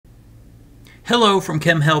Hello from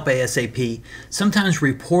Chem Help ASAP. Sometimes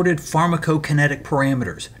reported pharmacokinetic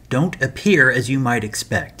parameters don't appear as you might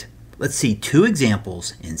expect. Let's see two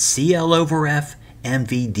examples in Cl over F and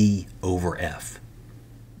Vd over F.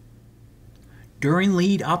 During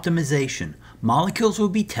lead optimization, molecules will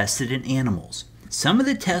be tested in animals. Some of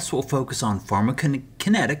the tests will focus on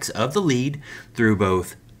pharmacokinetics of the lead through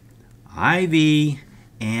both IV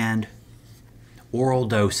and oral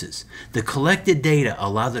doses. The collected data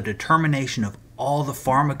allow the determination of all the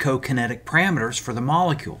pharmacokinetic parameters for the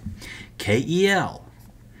molecule: KEL,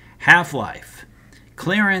 half-life,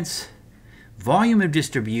 clearance, volume of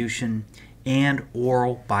distribution, and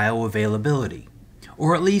oral bioavailability.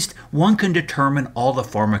 Or at least one can determine all the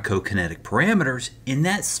pharmacokinetic parameters in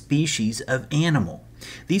that species of animal.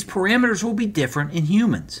 These parameters will be different in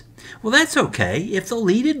humans. Well, that's okay. If the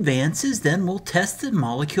lead advances, then we'll test the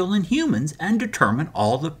molecule in humans and determine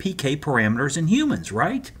all the PK parameters in humans,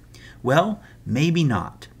 right? Well, maybe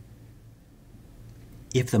not.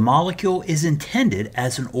 If the molecule is intended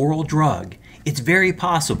as an oral drug, it's very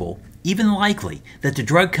possible, even likely, that the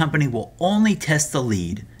drug company will only test the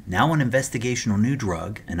lead, now an investigational new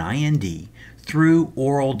drug, an IND, through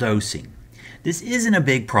oral dosing. This isn't a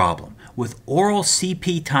big problem. With oral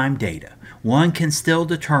CP time data, one can still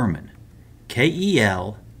determine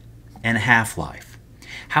KEL and half-life.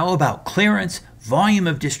 How about clearance, volume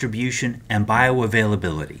of distribution, and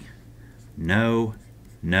bioavailability? No,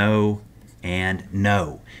 no, and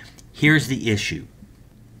no. Here's the issue.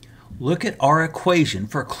 Look at our equation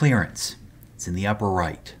for clearance. It's in the upper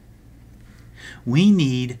right. We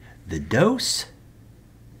need the dose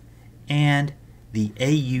and the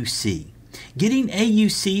AUC. Getting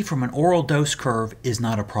AUC from an oral dose curve is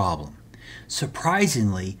not a problem.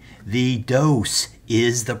 Surprisingly, the dose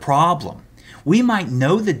is the problem. We might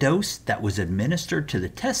know the dose that was administered to the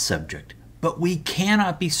test subject, but we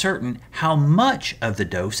cannot be certain how much of the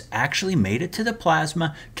dose actually made it to the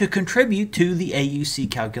plasma to contribute to the AUC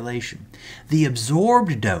calculation. The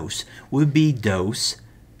absorbed dose would be dose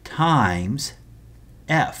times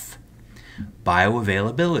F,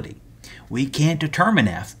 bioavailability. We can't determine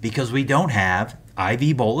F because we don't have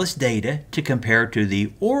IV bolus data to compare to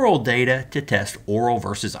the oral data to test oral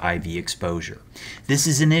versus IV exposure. This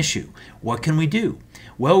is an issue. What can we do?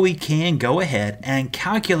 Well, we can go ahead and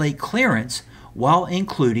calculate clearance while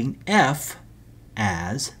including F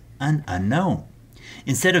as an unknown.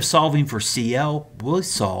 Instead of solving for Cl, we'll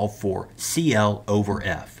solve for Cl over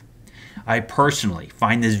F. I personally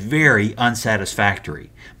find this very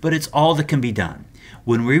unsatisfactory, but it's all that can be done.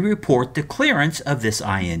 When we report the clearance of this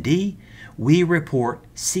IND, we report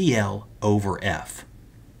Cl over F.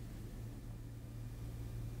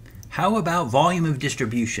 How about volume of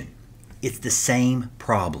distribution? It's the same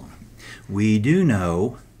problem. We do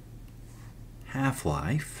know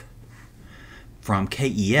half-life from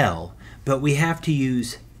KEL, but we have to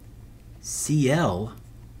use Cl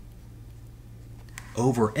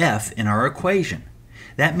over F in our equation.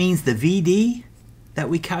 That means the Vd that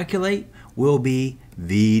we calculate will be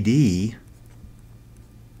Vd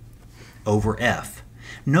over F.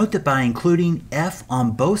 Note that by including F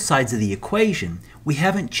on both sides of the equation, we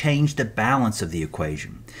haven't changed the balance of the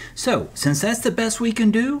equation. So, since that's the best we can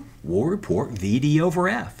do, we'll report Vd over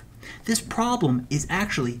F. This problem is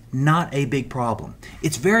actually not a big problem.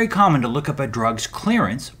 It's very common to look up a drug's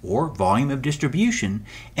clearance, or volume of distribution,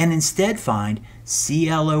 and instead find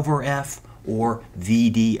Cl over F or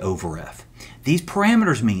Vd over F. These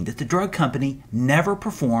parameters mean that the drug company never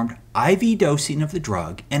performed IV dosing of the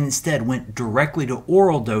drug and instead went directly to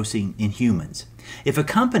oral dosing in humans. If a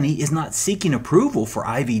company is not seeking approval for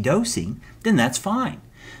IV dosing, then that's fine.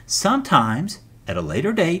 Sometimes, at a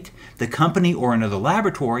later date, the company or another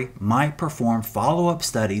laboratory might perform follow-up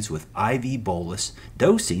studies with IV bolus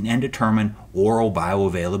dosing and determine oral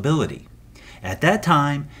bioavailability. At that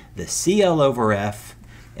time, the Cl over F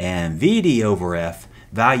and Vd over F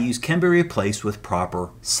values can be replaced with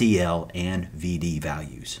proper Cl and Vd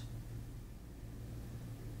values.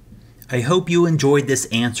 I hope you enjoyed this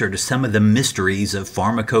answer to some of the mysteries of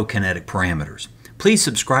pharmacokinetic parameters. Please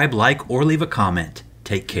subscribe, like, or leave a comment.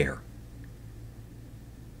 Take care.